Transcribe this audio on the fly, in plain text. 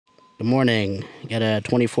Good morning. Got a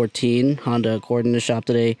 2014 Honda Accord in the shop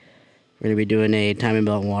today. We're going to be doing a timing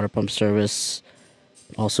belt and water pump service.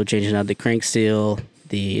 Also changing out the crank seal,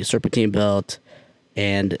 the serpentine belt,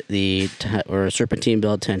 and the serpentine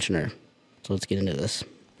belt tensioner. So let's get into this.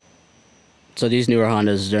 So these newer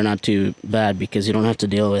Hondas, they're not too bad because you don't have to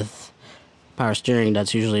deal with power steering.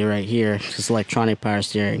 That's usually right here. It's electronic power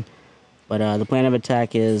steering. But the plan of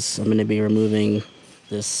attack is I'm going to be removing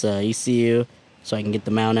this ECU so I can get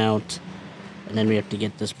the mount out, and then we have to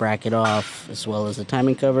get this bracket off as well as the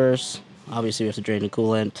timing covers. Obviously we have to drain the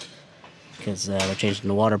coolant because we're changing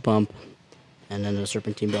the water pump, and then the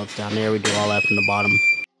serpentine belts down there. We do all that from the bottom.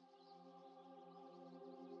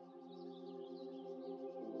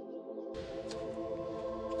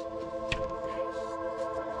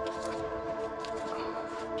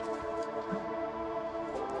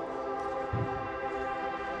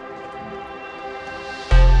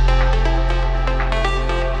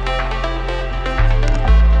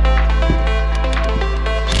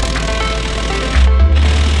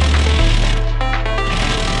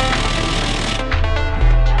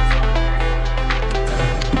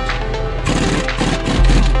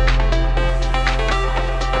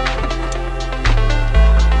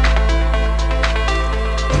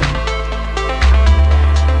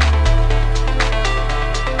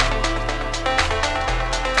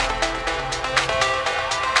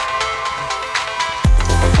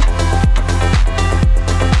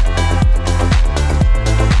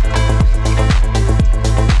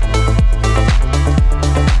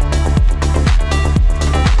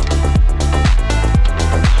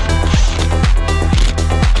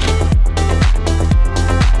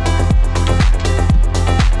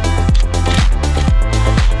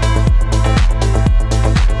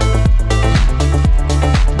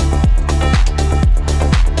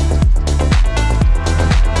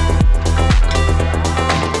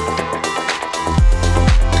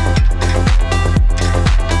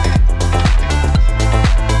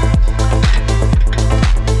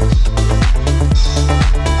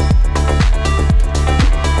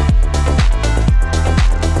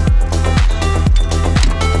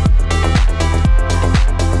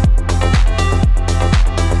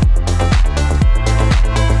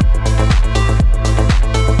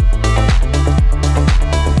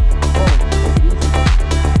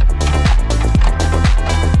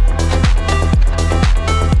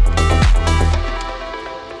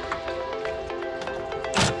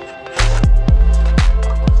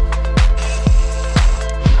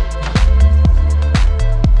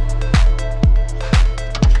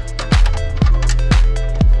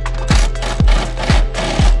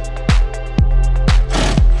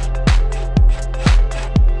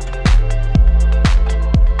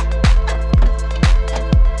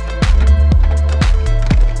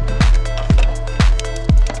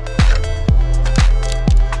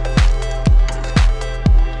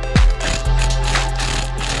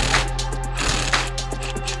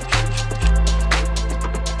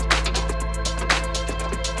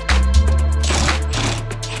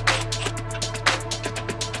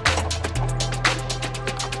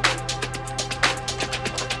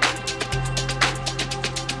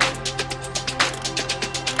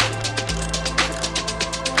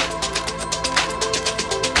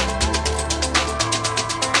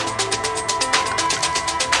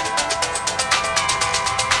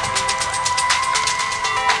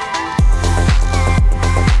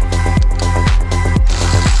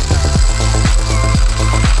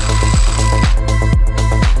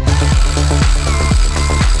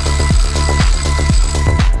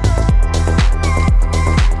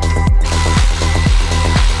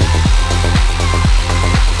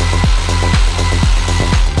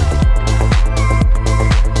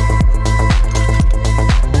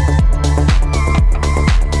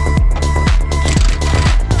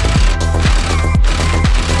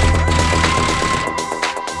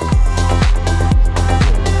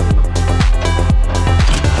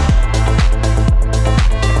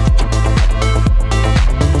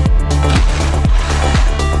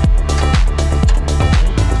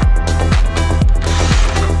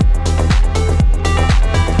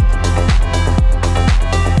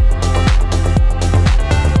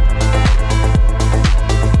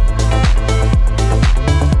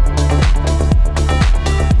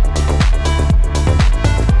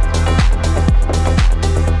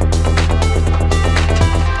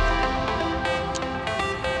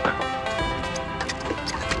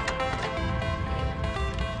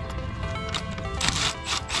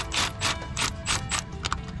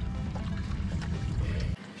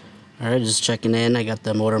 Alright, just checking in. I got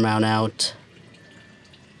the motor mount out.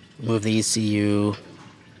 Move the ECU.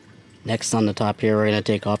 Next on the top here, we're going to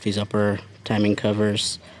take off these upper timing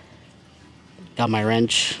covers. Got my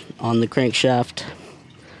wrench on the crankshaft.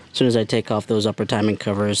 As soon as I take off those upper timing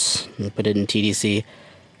covers and put it in TDC,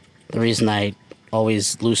 the reason I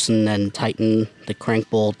always loosen and tighten the crank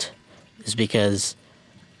bolt is because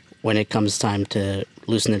when it comes time to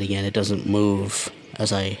loosen it again, it doesn't move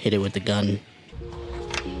as I hit it with the gun.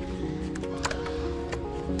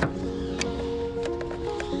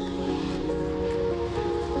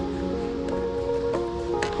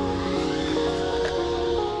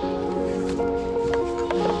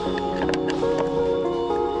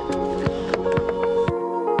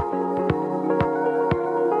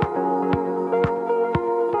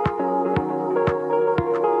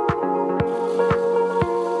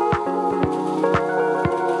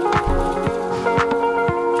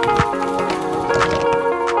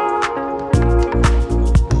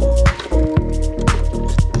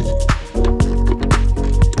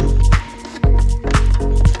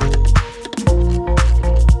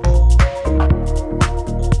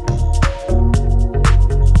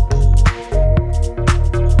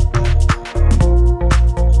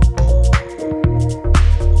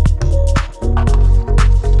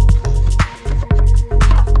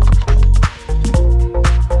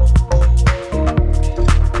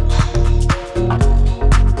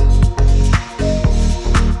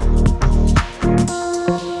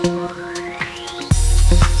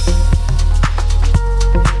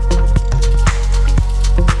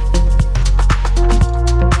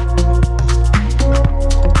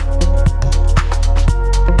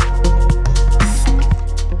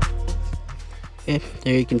 Okay,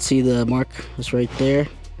 there you can see the mark is right there.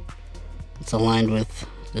 It's aligned with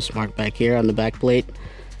this mark back here on the back plate.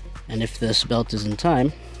 And if this belt is in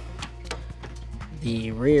time,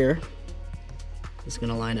 the rear is going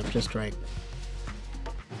to line up just right.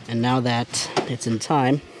 And now that it's in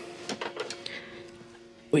time,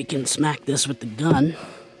 we can smack this with the gun.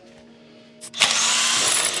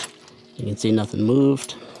 You can see nothing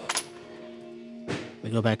moved. We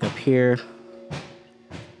go back up here,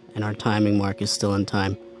 and our timing mark is still in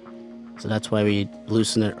time. So that's why we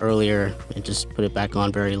loosened it earlier and just put it back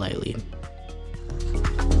on very lightly.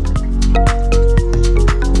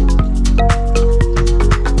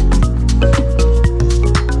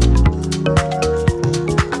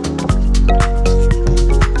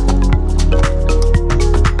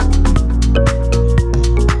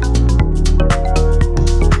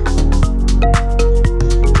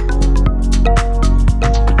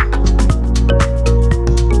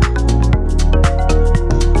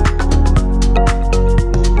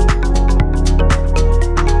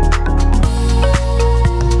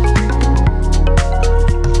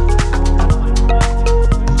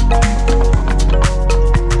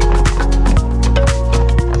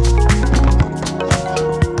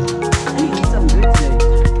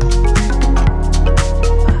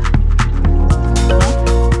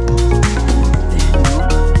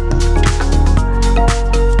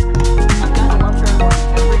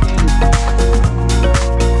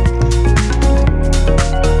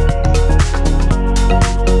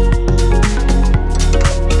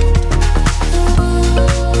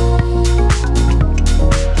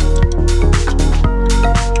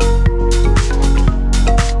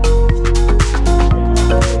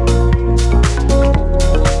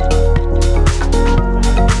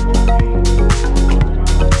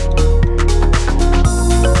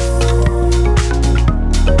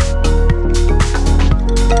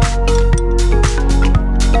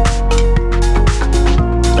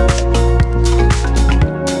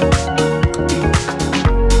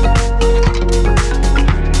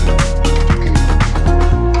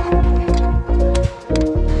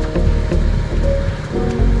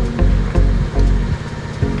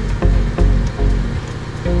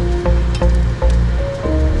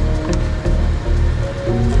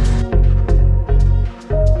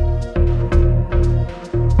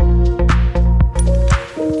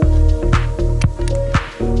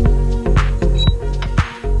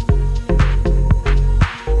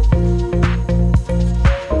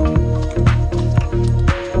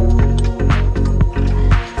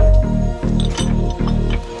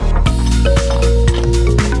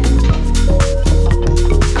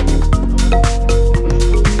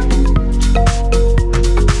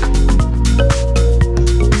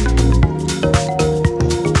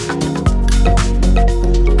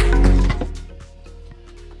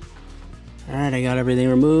 Alright, I got everything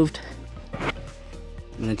removed. I'm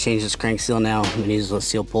going to change this crank seal now. I'm going to use a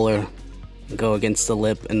seal puller and go against the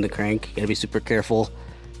lip and the crank. You got to be super careful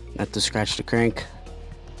not to scratch the crank.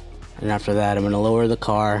 And after that, I'm going to lower the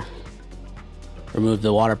car, remove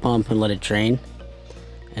the water pump and let it drain.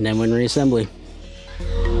 and then we're in reassembly.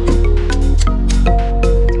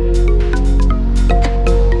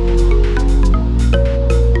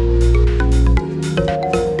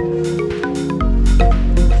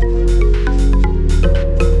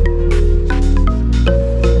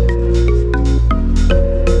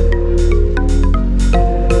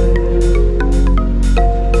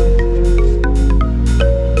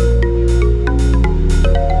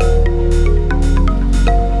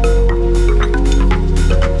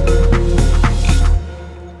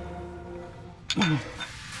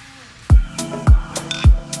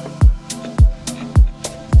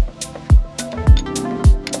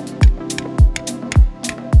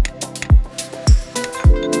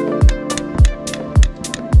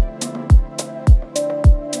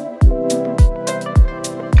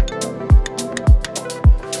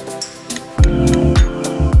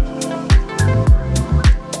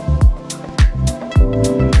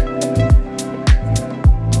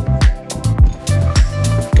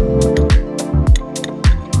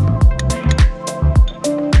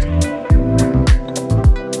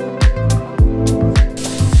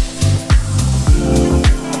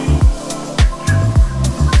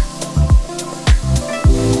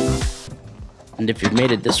 And if you've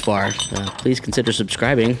made it this far, please consider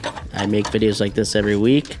subscribing. I make videos like this every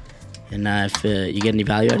week. And if you get any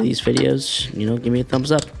value out of these videos, give me a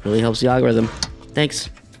thumbs up. It really helps the algorithm. Thanks.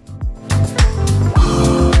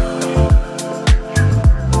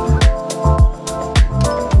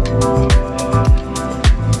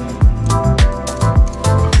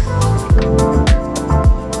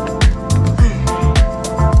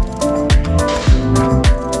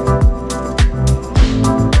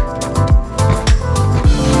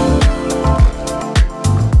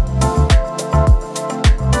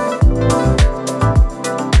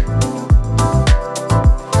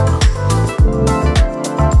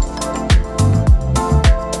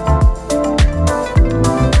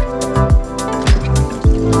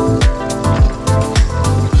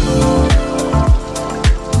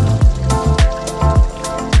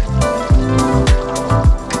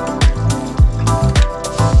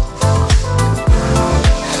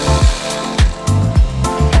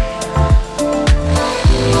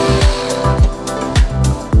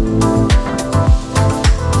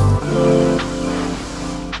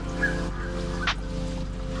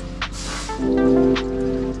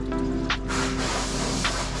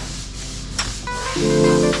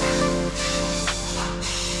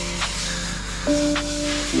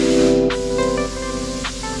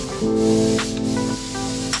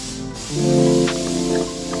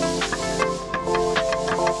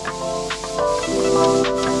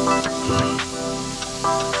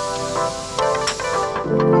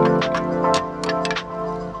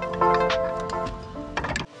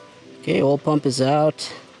 Okay, old pump is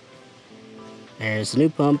out. There's the new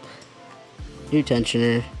pump, new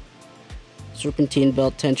tensioner, serpentine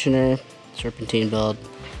belt tensioner, serpentine belt,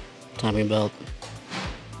 timing belt.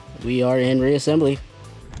 We are in reassembly.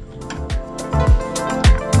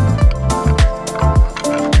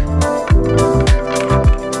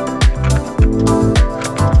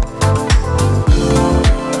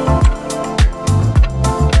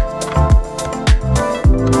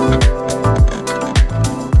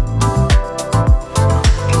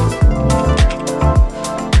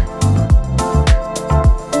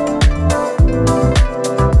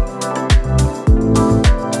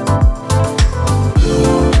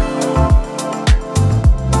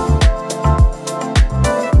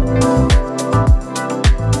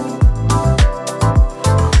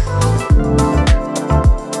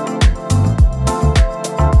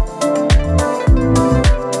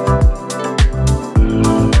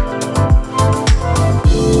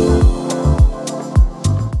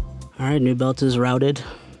 Alright, new belt is routed.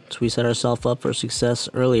 So we set ourselves up for success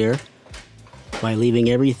earlier by leaving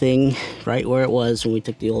everything right where it was when we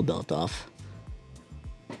took the old belt off.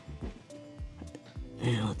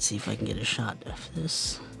 And let's see if I can get a shot of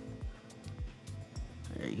this.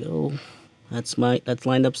 There you go. That's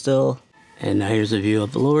lined up still. And now here's a view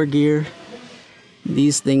of the lower gear.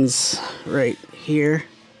 These things right here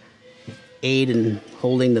aid in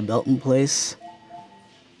holding the belt in place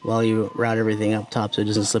while you route everything up top so it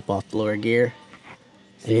doesn't slip off the lower gear.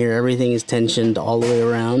 And here everything is tensioned all the way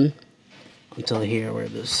around until here where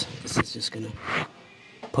this is just gonna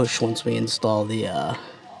push once we install the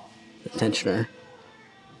tensioner.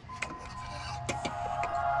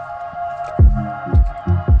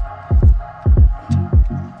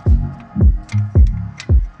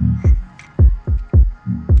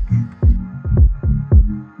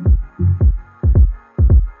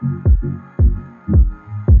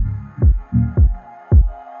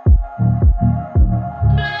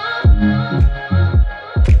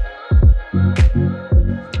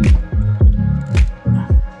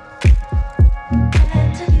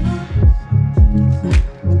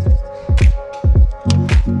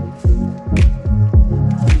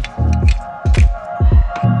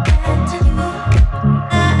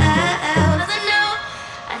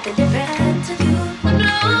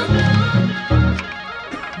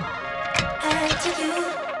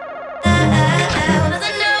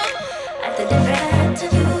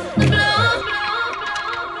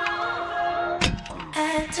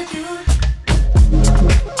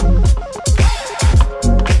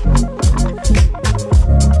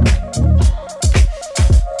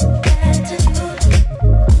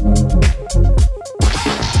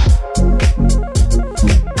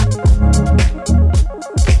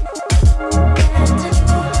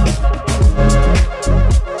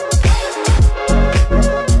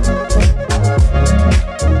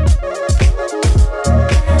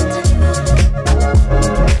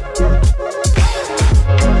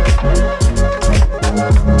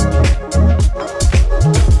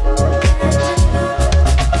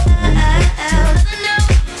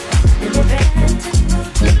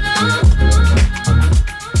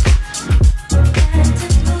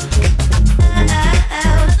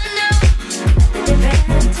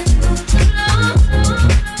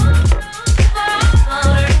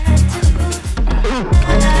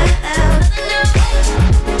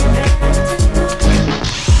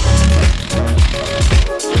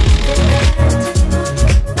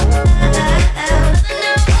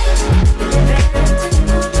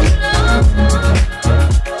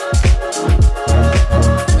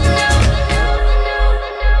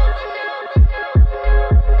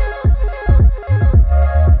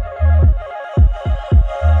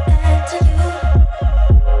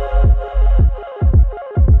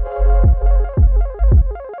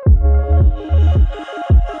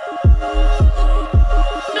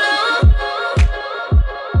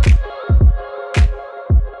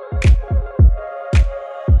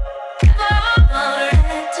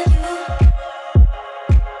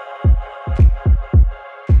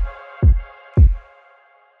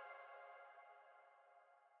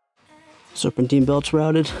 Serpentine belts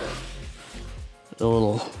routed. A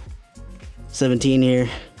little 17 here.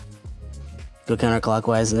 Go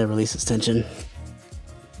counterclockwise and it releases tension.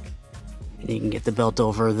 And you can get the belt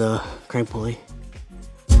over the crank pulley.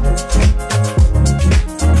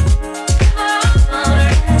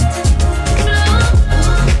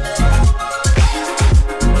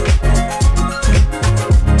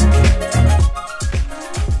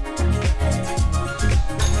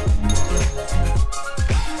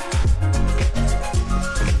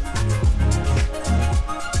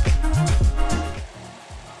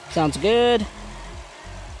 Sounds good.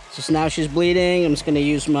 So now she's bleeding. I'm just going to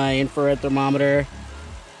use my infrared thermometer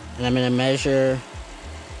and I'm going to measure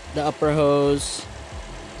the upper hose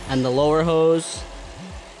and the lower hose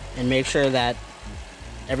and make sure that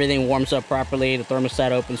everything warms up properly, the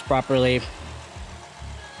thermostat opens properly,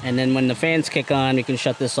 and then when the fans kick on you can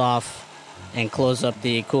shut this off and close up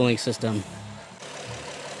the cooling system.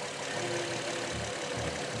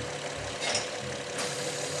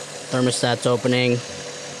 Thermostat's opening.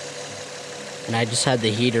 And I just had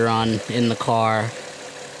the heater on in the car.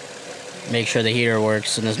 Make sure the heater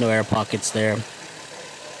works and there's no air pockets there.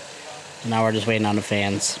 And now we're just waiting on the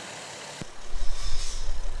fans.